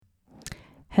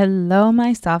Hello,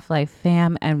 my Soft Life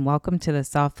fam, and welcome to the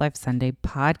Soft Life Sunday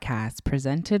podcast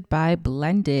presented by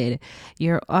Blended,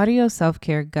 your audio self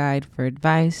care guide for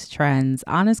advice, trends,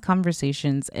 honest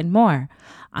conversations, and more.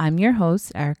 I'm your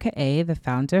host, Erica A., the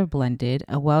founder of Blended,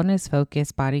 a wellness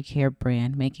focused body care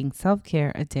brand making self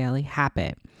care a daily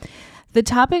habit. The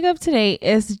topic of today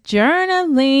is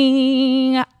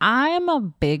journaling. I am a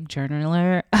big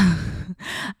journaler.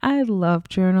 I love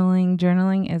journaling.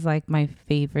 Journaling is like my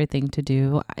favorite thing to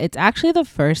do. It's actually the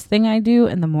first thing I do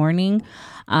in the morning.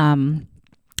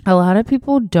 A lot of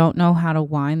people don't know how to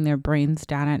wind their brains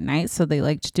down at night, so they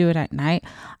like to do it at night.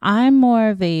 I'm more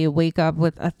of a wake up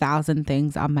with 1,000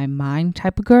 things on my mind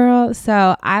type of girl,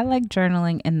 so I like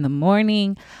journaling in the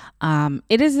morning.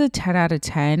 It is a 10 out of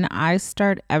 10. I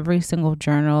start every single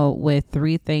journal with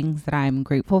 3 things that I'm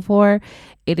grateful for.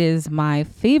 It is my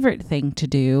favorite thing to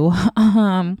do,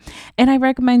 and I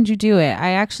recommend you do it.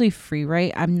 I actually free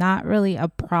write. I'm not really a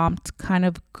prompt kind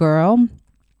of girl.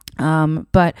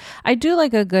 But I do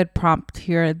like a good prompt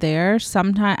here or there.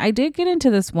 Sometimes I did get into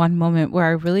this one moment where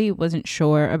I really wasn't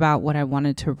sure about what I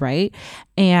wanted to write.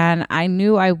 And I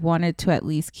knew I wanted to at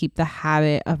least keep the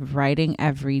habit of writing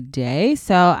every day.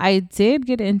 So I did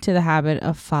get into the habit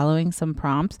of following some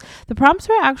prompts. The prompts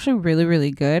were actually really,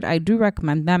 really good. I do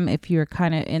recommend them if you're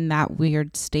kind of in that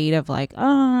weird state of like,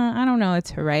 I don't know what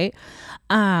to write.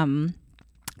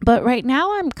 But right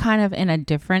now I'm kind of in a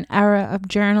different era of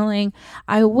journaling.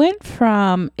 I went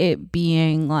from it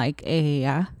being like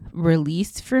a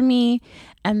release for me,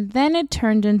 and then it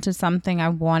turned into something I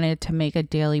wanted to make a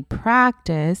daily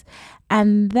practice.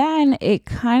 And then it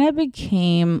kind of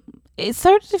it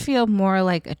started to feel more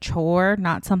like a chore,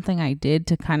 not something I did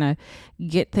to kind of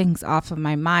get things off of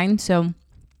my mind. So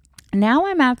now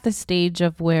I'm at the stage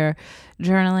of where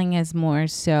journaling is more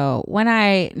so when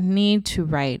I need to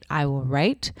write, I will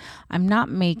write. I'm not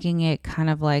making it kind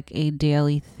of like a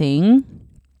daily thing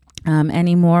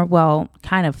anymore. Well,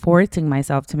 kind of forcing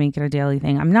myself to make it a daily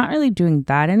thing. I'm not really doing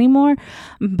that anymore,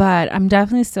 but I'm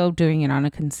definitely still doing it on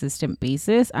a consistent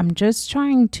basis. I'm just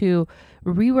trying to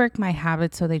rework my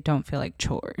habits so they don't feel like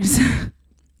chores.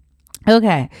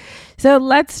 Okay, so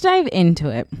let's dive into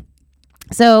it.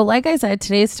 So, like I said,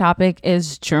 today's topic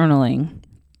is journaling.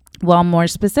 Well, more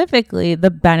specifically,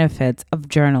 the benefits of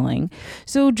journaling.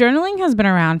 So journaling has been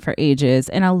around for ages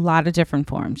in a lot of different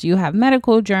forms. You have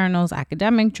medical journals,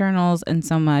 academic journals, and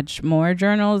so much more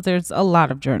journals. There's a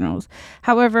lot of journals.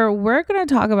 However, we're going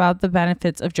to talk about the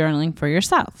benefits of journaling for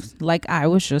yourself, like I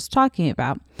was just talking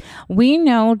about. We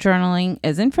know journaling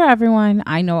isn't for everyone.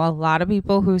 I know a lot of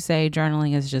people who say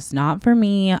journaling is just not for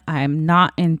me. I'm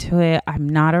not into it. I'm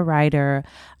not a writer.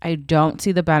 I don't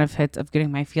see the benefits of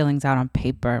getting my feelings out on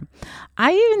paper.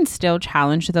 I even still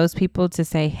challenge those people to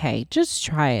say, hey, just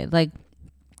try it. Like,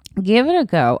 give it a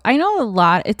go. I know a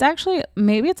lot. It's actually,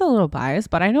 maybe it's a little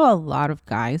biased, but I know a lot of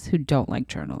guys who don't like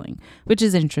journaling, which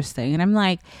is interesting. And I'm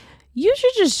like, you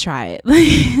should just try it.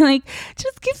 like,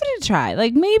 just give it a try.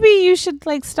 Like, maybe you should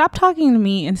stop talking to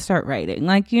me and start writing.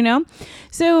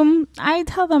 So I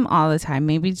tell them all the time,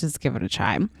 maybe just give it a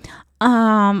try.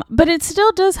 But it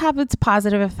still does have its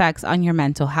positive effects on your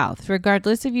mental health,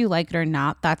 regardless if you like it or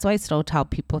not. That's why I still tell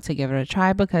people to give it a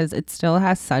try, because it still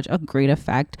has such a great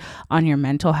effect on your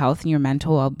mental health and your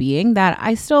mental well-being that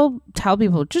I still tell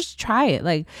people, just try it.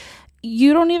 Like,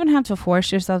 you don't even have to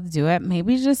force yourself to do it.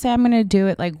 Maybe just say, I'm going to do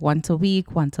it like once a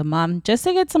week, once a month, just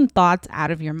to get some thoughts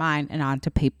out of your mind and onto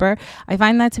paper. I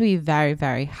find that to be very,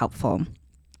 very helpful.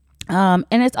 And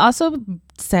it's also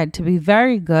said to be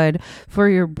very good for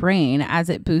your brain as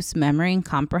it boosts memory and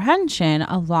comprehension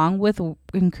along with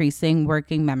increasing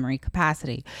working memory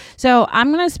capacity. So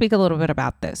I'm going to speak a little bit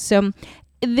about this. So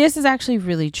this is actually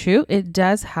really true. It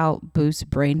does help boost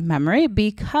brain memory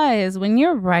because when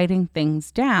you're writing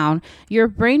things down, your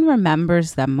brain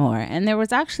remembers them more. And there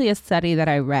was actually a study that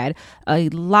I read a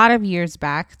lot of years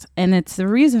back, and it's the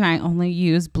reason I only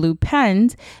use blue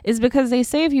pens is because they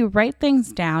say if you write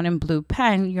things down in blue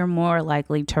pen, you're more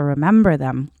likely to remember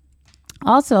them.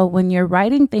 Also, when you're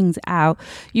writing things out,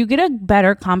 you get a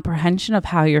better comprehension of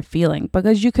how you're feeling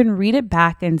because you can read it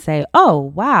back and say, oh,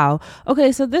 wow,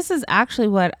 okay, so this is actually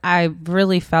what I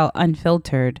really felt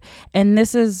unfiltered. And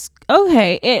this is,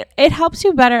 okay, it helps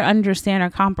you better understand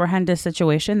or comprehend the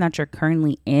situation that you're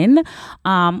currently in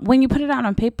when you put it out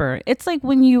on paper. It's like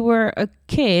when you were a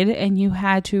kid and you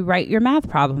had to write your math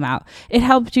problem out. It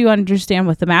helped you understand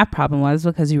what the math problem was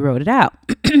because you wrote it out.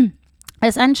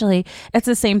 Essentially, it's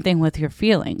the same thing with your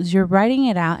feelings. You're writing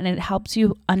it out and it helps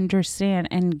you understand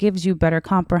and gives you better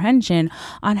comprehension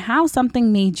on how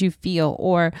something made you feel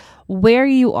or where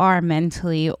you are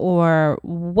mentally or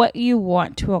what you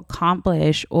want to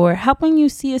accomplish or helping you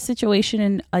see a situation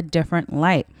in a different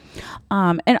light.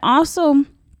 And also,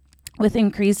 with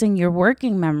increasing your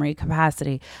working memory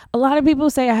capacity. A lot of people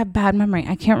say, I have bad memory.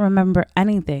 I can't remember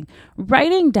anything.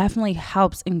 Writing definitely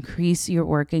helps increase your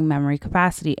working memory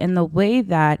capacity in the way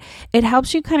that it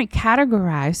helps you kind of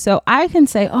categorize. So I can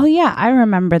say, oh, yeah, I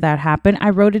remember that happened. I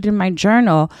wrote it in my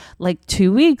journal like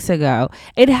 2 weeks ago.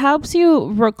 It helps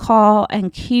you recall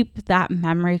and keep that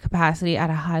memory capacity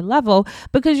at a high level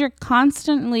because you're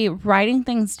constantly writing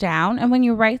things down. And when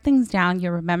you write things down,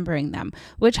 you're remembering them,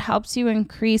 which helps you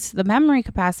increase the memory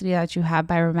capacity that you have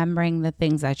by remembering the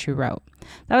things that you wrote.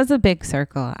 That was a big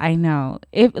circle. I know.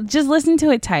 If just listen to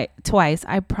it twice,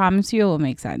 I promise you it will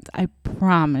make sense. I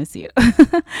promise you.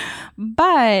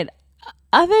 But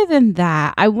other than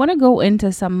that, I want to go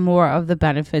into some more of the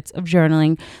benefits of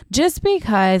journaling just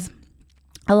because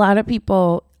a lot of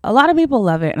people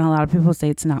love it and a lot of people say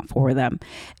it's not for them.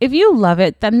 If you love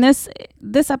it, then this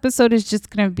episode is just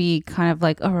going to be kind of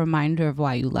like a reminder of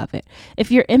why you love it.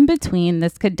 If you're in between,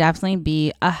 this could definitely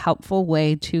be a helpful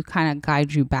way to kind of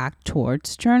guide you back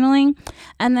towards journaling.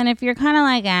 And then if you're kind of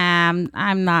like,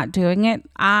 I'm not doing it,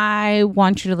 I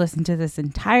want you to listen to this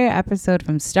entire episode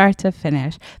from start to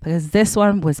finish because this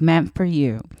one was meant for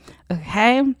you.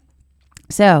 Okay?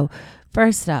 So,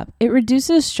 first up, it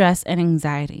reduces stress and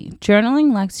anxiety.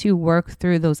 Journaling lets you work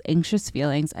through those anxious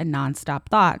feelings and nonstop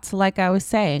thoughts. Like I was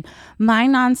saying, my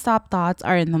nonstop thoughts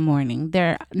are in the morning.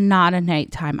 They're not at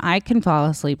nighttime. I can fall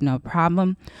asleep, no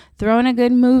problem. Throw in a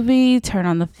good movie, turn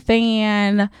on the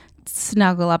fan,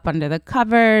 snuggle up under the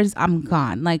covers, I'm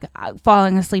gone. Like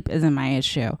falling asleep isn't my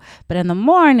issue. But in the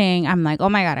morning, I'm like, oh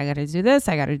my God, I got to do this.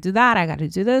 I got to do that. I got to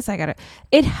do this.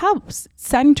 It helps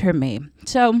center me.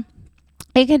 So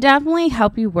it can definitely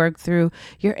help you work through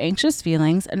your anxious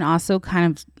feelings and also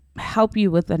kind of help you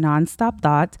with the nonstop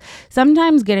thoughts.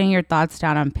 Sometimes getting your thoughts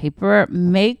down on paper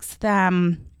makes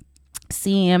them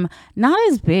seem not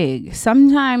as big.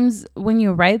 Sometimes when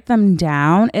you write them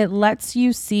down, it lets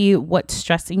you see what's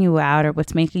stressing you out or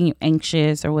what's making you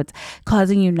anxious or what's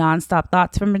causing you nonstop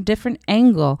thoughts from a different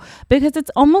angle because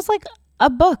it's almost like a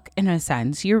book in a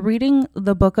sense. You're reading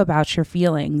the book about your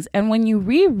feelings. And when you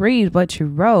reread what you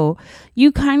wrote,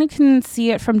 you kind of can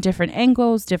see it from different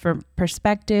angles, different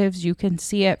perspectives. You can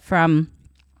see it from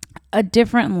a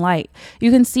different light.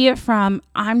 You can see it from,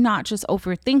 I'm not just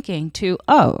overthinking to,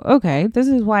 oh, okay, this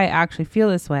is why I actually feel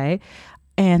this way.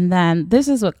 And then this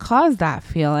is what caused that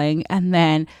feeling. And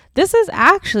then this is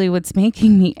actually what's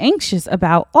making me anxious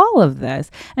about all of this.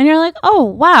 And you're like, oh,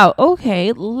 wow,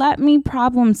 okay, let me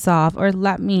problem solve or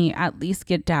let me at least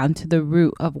get down to the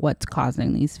root of what's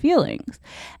causing these feelings.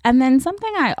 And then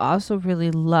something I also really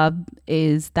love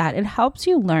is that it helps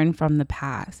you learn from the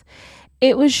past.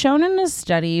 It was shown in a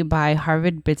study by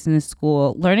Harvard Business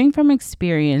School, learning from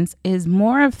experience is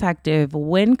more effective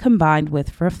when combined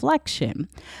with reflection.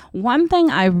 One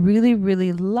thing I really,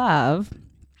 really love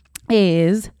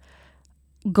is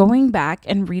going back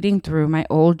and reading through my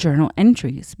old journal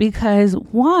entries because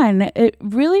one, it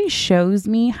really shows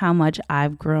me how much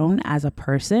I've grown as a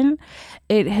person.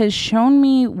 It has shown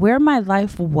me where my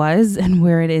life was and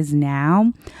where it is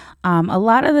now. A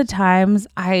lot of the times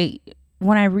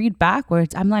when I read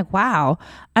backwards, I'm like, wow,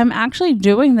 I'm actually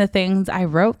doing the things I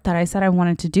wrote that I said I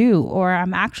wanted to do, or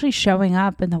I'm actually showing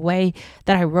up in the way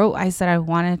that I said I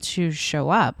wanted to show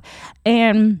up.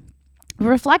 And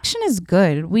reflection is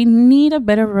good. We need a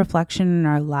bit of reflection in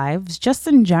our lives, just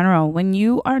in general. When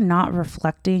you are not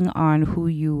reflecting on who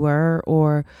you were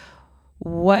or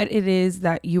what it is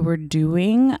that you were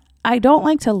doing, I don't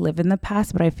like to live in the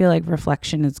past, but I feel like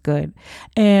reflection is good.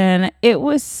 And it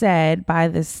was said by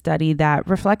this study that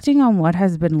reflecting on what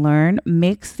has been learned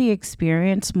makes the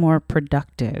experience more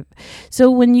productive.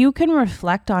 So when you can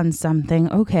reflect on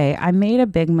something, okay, I made a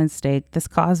big mistake. This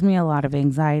caused me a lot of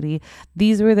anxiety.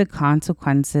 These were the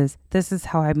consequences. This is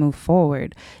how I move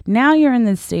forward. Now you're in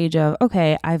this stage of,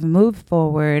 okay, I've moved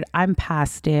forward. I'm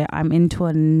past it. I'm into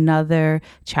another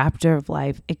chapter of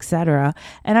life, etc.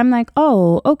 And I'm like,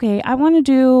 oh, okay,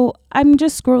 I'm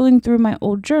just scrolling through my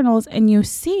old journals and you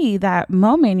see that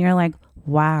moment. You're like,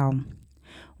 wow.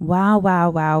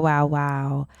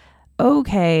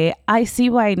 Okay, I see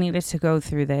why I needed to go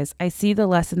through this. I see the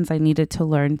lessons I needed to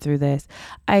learn through this.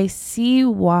 I see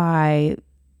why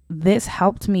this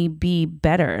helped me be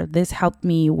better. This helped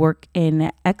me work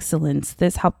in excellence.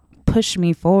 This helped pushed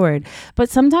me forward. But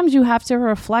sometimes you have to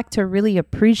reflect to really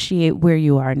appreciate where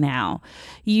you are now.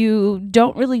 You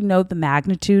don't really know the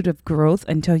magnitude of growth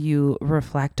until you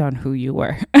reflect on who you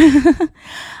were.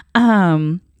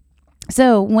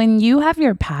 So when you have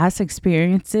your past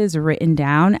experiences written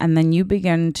down and then you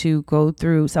begin to go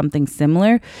through something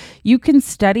similar, you can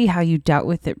study how you dealt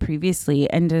with it previously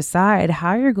and decide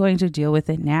how you're going to deal with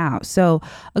it now. So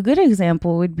a good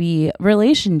example would be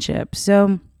relationships.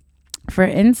 So for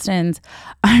instance,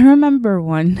 I remember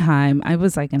one time I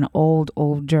was like an old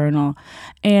journal,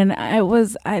 and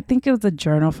I think it was a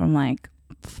journal from like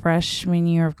freshman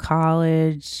year of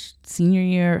college, senior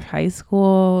year of high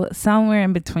school, somewhere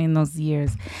in between those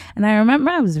years. And I remember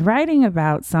I was writing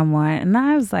about someone and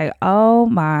I was like, oh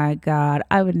my God,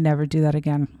 I would never do that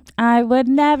again. I would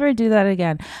never do that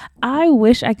again. I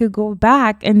wish I could go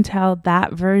back and tell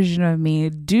that version of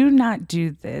me, do not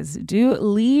do this.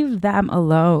 Leave them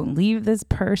alone. Leave this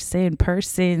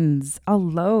persons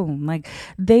alone. Like,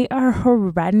 they are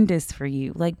horrendous for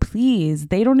you. Like, please,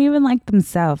 they don't even like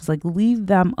themselves. Like, leave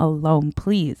them alone,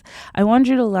 please. I want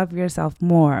you to love yourself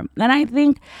more. And I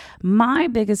think my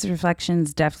biggest reflection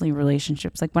is definitely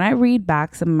relationships. Like, when I read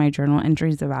back some of my journal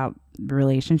entries about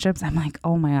relationships, I'm like,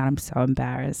 oh my God, I'm so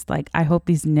embarrassed. Like, I hope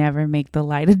these never make the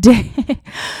light of day.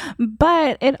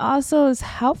 But it also is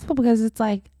helpful because it's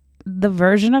like the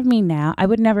version of me now, I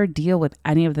would never deal with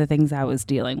any of the things I was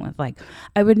dealing with. Like,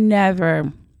 I would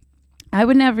never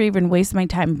even waste my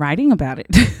time writing about it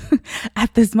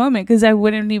at this moment because I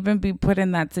wouldn't even be put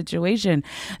in that situation.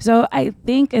 So I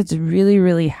think it's really,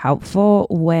 really helpful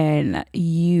when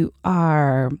you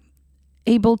are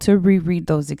able to reread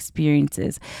those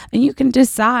experiences and you can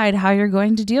decide how you're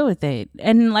going to deal with it.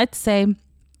 And let's say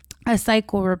a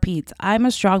cycle repeats. I'm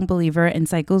a strong believer in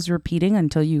cycles repeating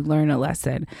until you learn a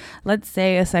lesson. Let's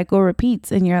say a cycle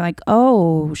repeats and you're like,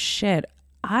 oh shit,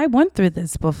 I went through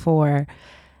this before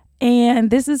and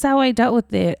this is how I dealt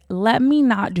with it. Let me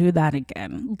not do that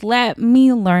again. Let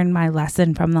me learn my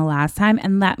lesson from the last time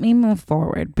and let me move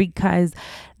forward, because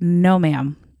no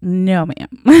ma'am.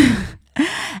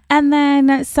 And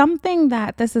then something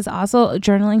that this is also,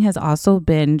 journaling has also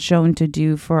been shown to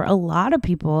do for a lot of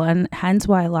people, and hence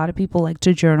why a lot of people like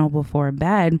to journal before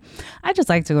bed. I just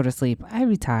like to go to sleep. I'd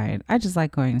be tired. I just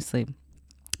like going to sleep.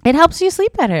 It helps you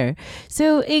sleep better.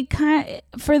 So it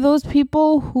for those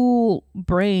people who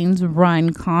brains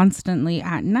run constantly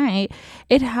at night,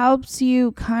 it helps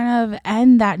you kind of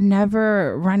end that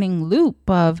never running loop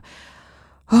of,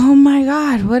 oh my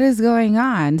God, what is going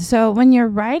on? So when you're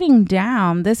writing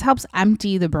down, this helps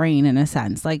empty the brain in a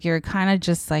sense. Like, you're kind of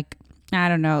just like, I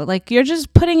don't know, like you're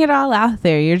just putting it all out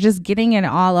there. You're just getting it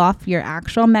all off your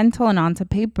actual mental and onto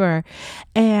paper.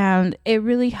 And it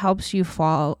really helps you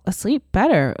fall asleep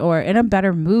better, or in a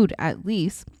better mood at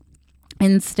least.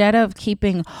 Instead of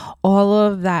keeping all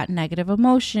of that negative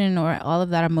emotion or all of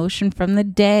that emotion from the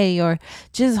day, or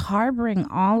just harboring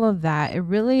all of that, it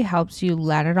really helps you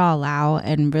let it all out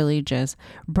and really just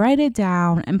write it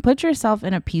down and put yourself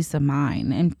in a peace of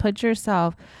mind and put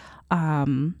yourself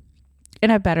in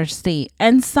a better state.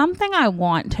 And something I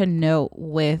want to note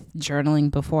with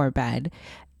journaling before bed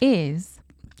is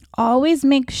always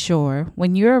make sure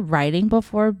when you're writing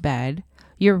before bed,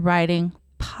 you're writing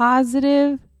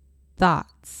positive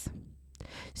thoughts.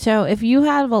 So if you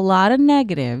have a lot of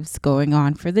negatives going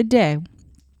on for the day,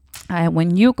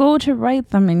 when you go to write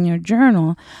them in your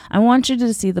journal, I want you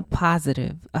to see the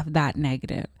positive of that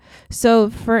negative.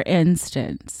 So for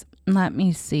instance, let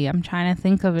me see, I'm trying to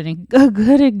think of a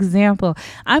good example.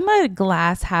 I'm a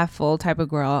glass half full type of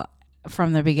girl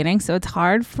from the beginning, so it's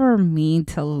hard for me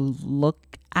to look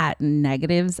at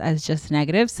negatives as just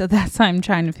negatives. So that's why I'm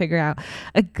trying to figure out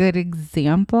a good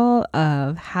example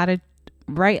of how to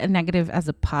write a negative as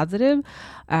a positive,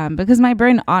 because my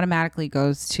brain automatically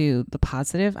goes to the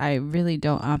positive. I really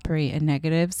don't operate in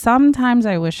negative. Sometimes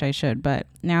I wish I should, but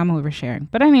now I'm oversharing.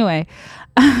 But anyway,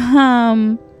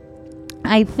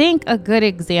 I think a good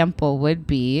example would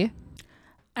be,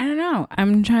 I don't know,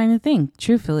 I'm trying to think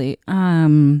truthfully.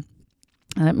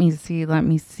 Let me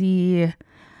see.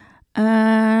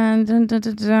 I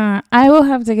will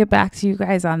have to get back to you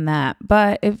guys on that.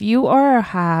 But if you're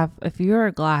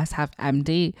a glass half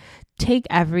empty, take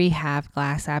every half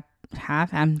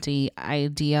empty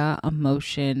idea,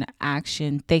 emotion,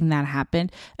 action, thing that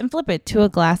happened and flip it to a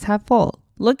glass half full.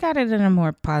 Look at it in a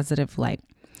more positive light.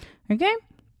 Okay?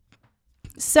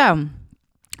 So,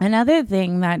 another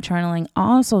thing that journaling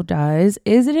also does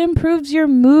is it improves your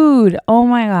mood. Oh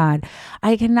my God.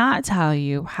 I cannot tell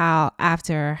you how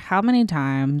many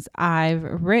times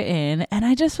I've written and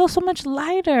I just feel so much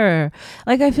lighter.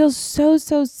 Like, I feel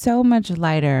so much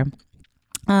lighter.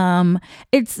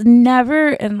 It's never,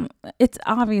 and it's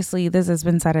obviously, this has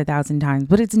been said 1,000 times,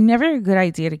 but it's never a good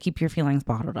idea to keep your feelings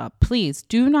bottled up. Please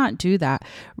do not do that.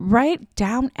 Write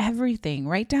down everything.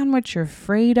 Write down what you're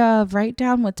afraid of. Write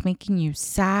down what's making you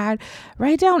sad.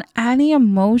 Write down any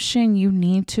emotion you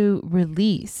need to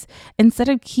release instead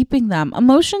of keeping them.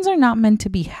 Emotions are not meant to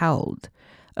be held.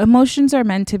 Emotions are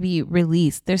meant to be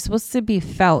released. They're supposed to be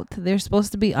felt. They're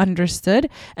supposed to be understood,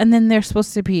 and then they're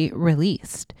supposed to be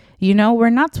released. We're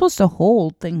not supposed to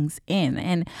hold things in.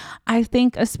 And I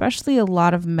think especially a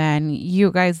lot of men,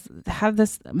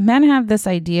 men have this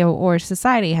idea, or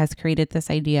society has created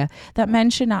this idea that men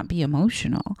should not be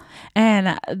emotional.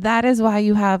 And that is why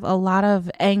you have a lot of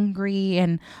angry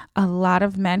and a lot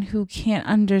of men who can't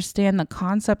understand the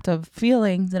concept of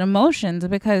feelings and emotions,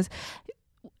 because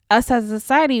us as a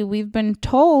society, we've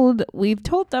told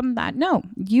them that no,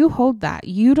 you hold that.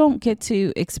 You don't get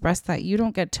to express that. You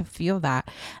don't get to feel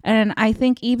that. And I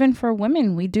think even for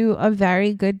women, we do a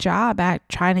very good job at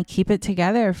trying to keep it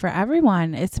together for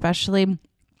everyone, especially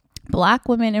Black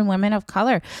women and women of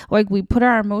color. Like, we put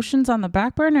our emotions on the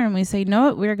back burner and we say,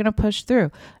 no, we're going to push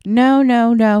through. No,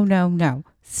 no, no, no, no.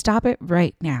 Stop it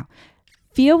right now.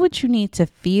 Feel what you need to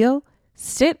feel.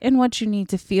 Sit in what you need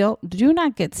to feel. Do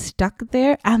not get stuck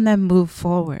there, and then move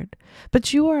forward.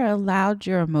 But you are allowed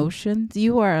your emotions.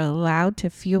 You are allowed to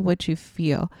feel what you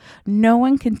feel. No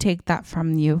one can take that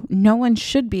from you. No one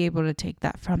should be able to take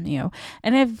that from you.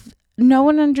 And if no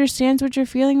one understands what you're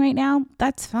feeling right now,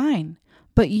 that's fine.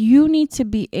 But you need to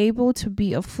be able to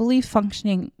be a fully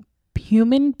functioning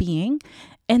human being.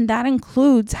 And that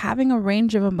includes having a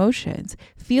range of emotions,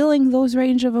 feeling those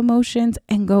range of emotions,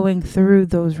 and going through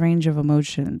those range of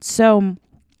emotions. So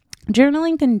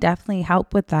journaling can definitely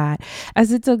help with that,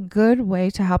 as it's a good way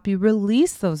to help you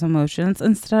release those emotions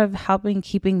instead of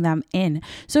keeping them in.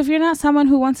 So if you're not someone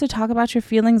who wants to talk about your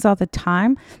feelings all the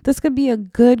time, this could be a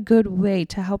good way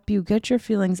to help you get your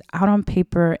feelings out on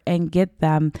paper and get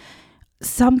them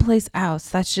someplace else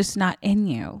that's just not in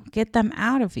you. Get them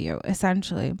out of you,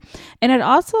 essentially. And it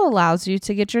also allows you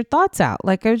to get your thoughts out,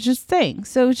 like I was just saying.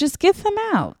 So just get them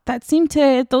out.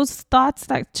 Those thoughts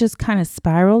that just kind of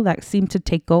spiral, that seem to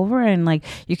take over, and like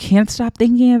you can't stop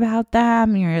thinking about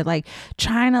them. You're like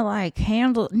trying to like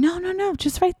handle. No.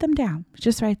 Just write them down.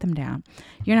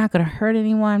 You're not going to hurt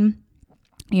anyone.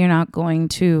 You're not going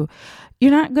to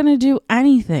do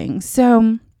anything.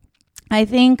 So I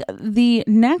think the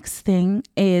next thing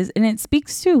is, and it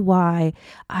speaks to why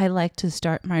I like to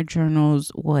start my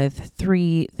journals with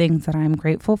 3 things that I'm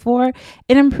grateful for.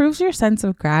 It improves your sense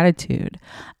of gratitude.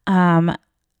 I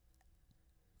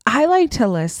like to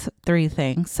list 3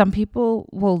 things. Some people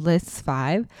will list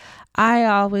 5. I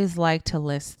always like to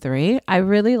list 3. I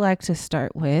really like to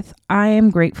start with, I am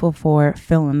grateful for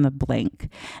fill in the blank.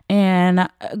 And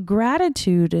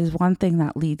gratitude is one thing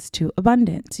that leads to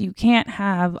abundance. You can't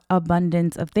have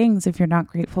abundance of things if you're not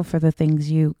grateful for the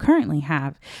things you currently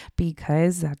have,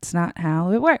 because that's not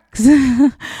how it works.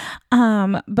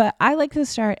 But I like to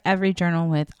start every journal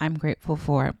with I'm grateful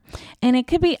for. And it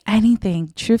could be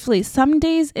anything, truthfully. Some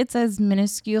days it's as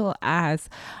minuscule as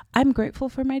I'm grateful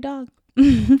for my dog.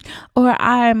 Or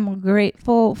I'm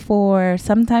grateful for,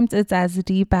 sometimes it's as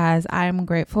deep as I'm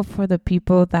grateful for the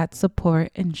people that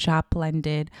support and shop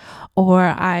blended, or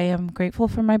I am grateful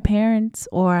for my parents,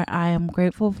 or I am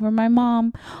grateful for my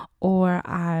mom, or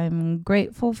I'm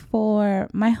grateful for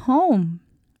my home.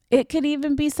 It could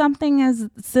even be something as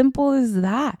simple as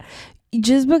that.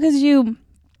 Just because you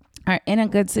are in a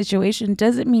good situation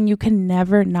doesn't mean you can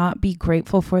never not be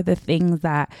grateful for the things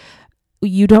that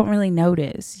you don't really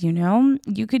notice.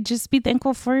 You could just be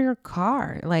thankful for your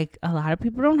car. Like, a lot of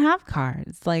people don't have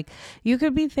cars. Like, you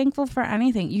could be thankful for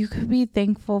anything. You could be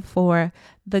thankful for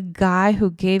the guy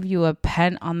who gave you a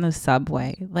pen on the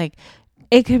subway. Like,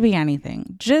 it could be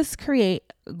anything. Just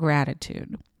create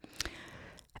gratitude.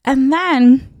 And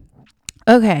then,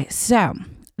 okay, so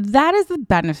that is the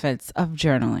benefits of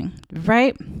journaling,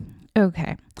 right?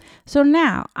 Okay, so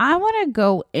now I want to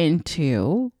go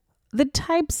into the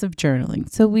types of journaling.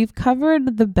 So we've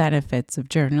covered the benefits of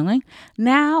journaling.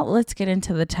 Now let's get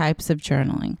into the types of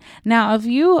journaling. Now, if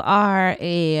you are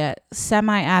a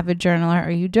semi-avid journaler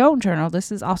or you don't journal, this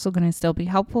is also going to still be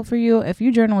helpful for you. If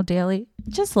you journal daily,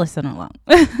 just listen along.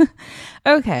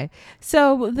 Okay,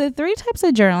 so the 3 types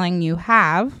of journaling you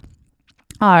have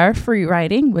are free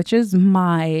writing, which is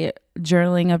my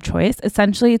journaling of choice.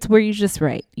 Essentially, it's where you just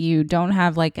write. You don't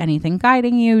have like anything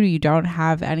guiding you. You don't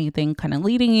have anything kind of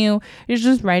leading you. You're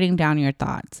just writing down your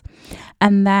thoughts.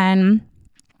 And then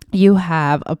you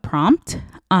have a prompt.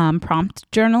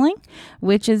 prompt journaling,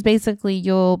 which is basically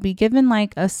you'll be given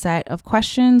like a set of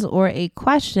questions or a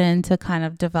question to kind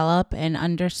of develop and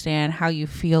understand how you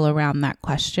feel around that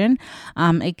question.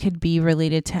 It could be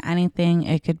related to anything.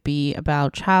 It could be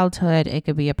about childhood. It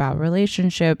could be about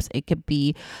relationships. It could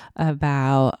be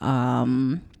about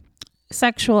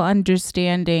sexual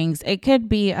understandings. It could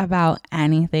be about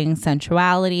anything,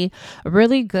 sensuality. A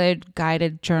really good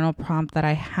guided journal prompt that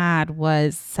I had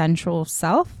was sensual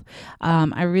self.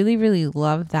 I really, really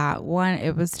loved that one.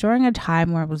 It was during a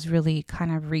time where I was really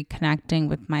kind of reconnecting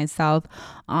with myself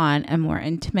on a more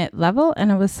intimate level,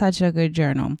 and it was such a good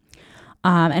journal.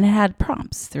 And it had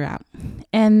prompts throughout.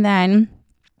 And then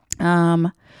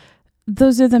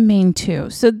those are the main two.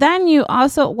 So then you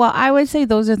also, I would say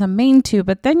those are the main two,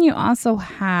 but then you also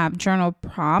have journal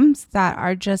prompts that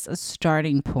are just a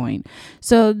starting point.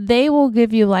 So they will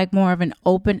give you like more of an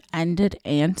open-ended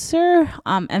answer,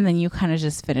 and then you kind of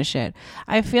just finish it.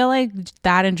 I feel like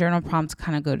that and journal prompts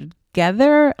kind of go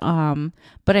together,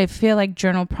 but I feel like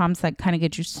journal prompts that kind of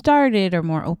get you started are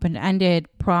more open-ended.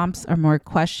 Prompts are more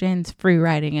questions. Free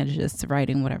writing is just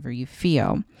writing whatever you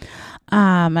feel.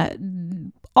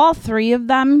 All three of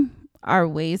them are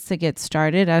ways to get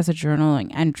started as a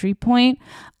journaling entry point.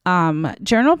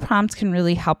 Journal prompts can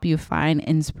really help you find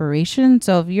inspiration.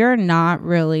 So if you're not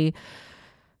really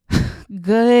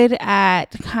good at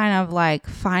kind of like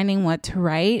finding what to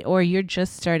write, or you're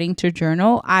just starting to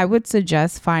journal, I would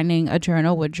suggest finding a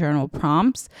journal with journal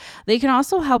prompts. They can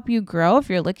also help you grow. If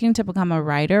you're looking to become a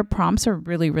writer, prompts are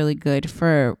really, really good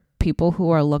for people who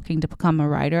are looking to become a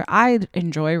writer. I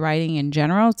enjoy writing in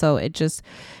general, so it just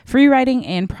free writing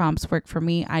and prompts work for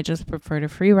me. I just prefer to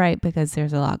free write because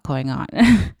there's a lot going on.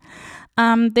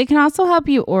 They can also help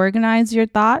you organize your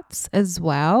thoughts as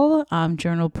well,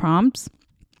 journal prompts.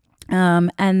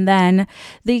 And then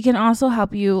they can also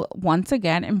help you once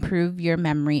again improve your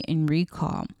memory and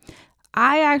recall.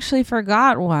 I actually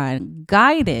forgot one,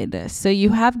 guided. So you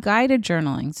have guided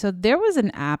journaling. So there was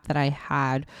an app that I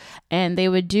had, and they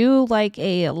would do like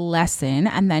a lesson,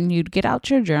 and then you'd get out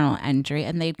your journal entry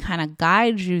and they'd kind of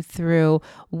guide you through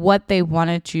what they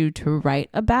wanted you to write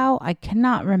about. I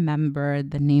cannot remember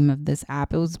the name of this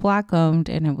app. It was Black owned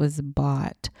and it was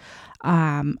bought.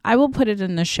 I will put it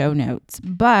in the show notes,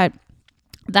 but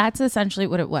that's essentially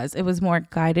what it was. It was more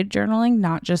guided journaling,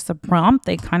 not just a prompt.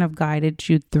 They kind of guided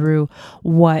you through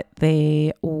what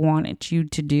they wanted you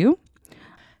to do.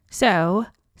 So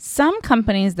some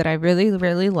companies that I really,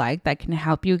 really like that can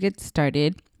help you get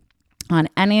started on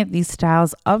any of these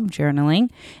styles of journaling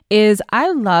is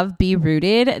I love Be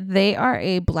Rooted. They are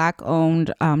a Black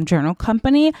owned journal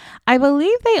company. I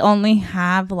believe they only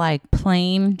have like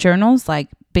plain journals. Like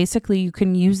basically you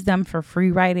can use them for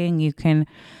free writing. You can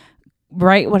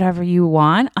write whatever you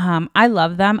want. I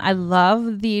love them. I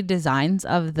love the designs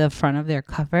of the front of their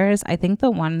covers. I think the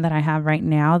one that I have right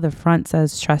now, the front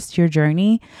says "Trust Your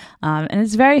Journey," and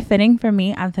it's very fitting for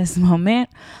me at this moment.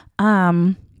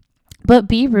 But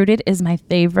Be Rooted is my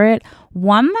favorite.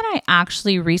 One that I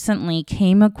actually recently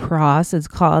came across is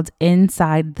called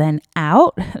Inside Then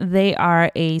Out. They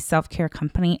are a self-care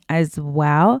company as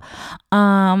well.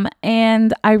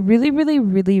 And I really, really,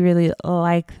 really, really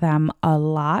like them a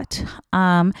lot.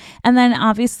 And then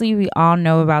obviously we all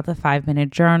know about the 5-minute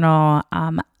journal.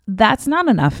 That's not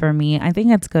enough for me. I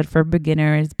think it's good for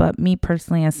beginners, but me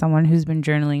personally, as someone who's been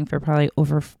journaling for probably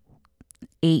over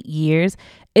 8 years,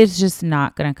 it's just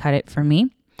not going to cut it for me.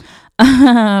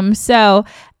 So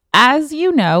as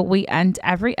you know, we end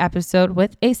every episode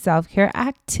with a self-care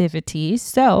activity.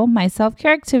 So my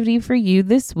self-care activity for you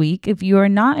this week, if you are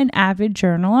not an avid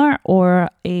journaler or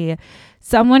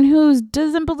someone who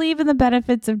doesn't believe in the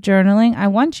benefits of journaling, I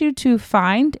want you to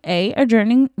find a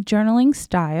journaling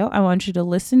style. I want you to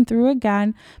listen through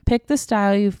again, pick the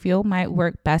style you feel might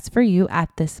work best for you at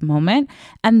this moment,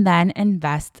 and then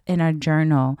invest in a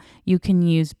journal. You can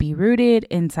use Be Rooted,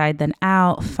 Inside Then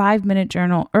Out, 5-minute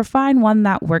journal, or find one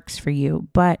that works for you.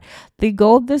 But the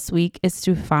goal this week is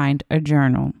to find a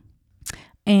journal.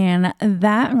 And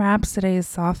that wraps today's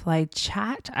Soft Light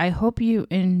chat. I hope you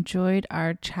enjoyed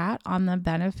our chat on the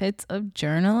benefits of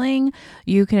journaling.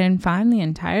 You can find the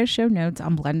entire show notes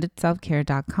on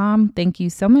blendedselfcare.com. Thank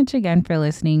you so much again for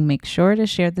listening. Make sure to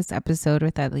share this episode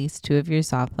with at least 2 of your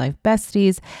Soft Life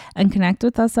besties and connect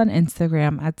with us on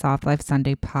Instagram at Soft Life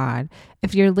Sunday Pod.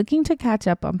 If you're looking to catch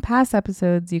up on past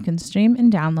episodes, you can stream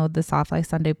and download the Soft Life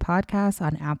Sunday podcast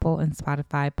on Apple and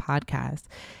Spotify podcasts.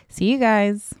 See you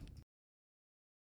guys.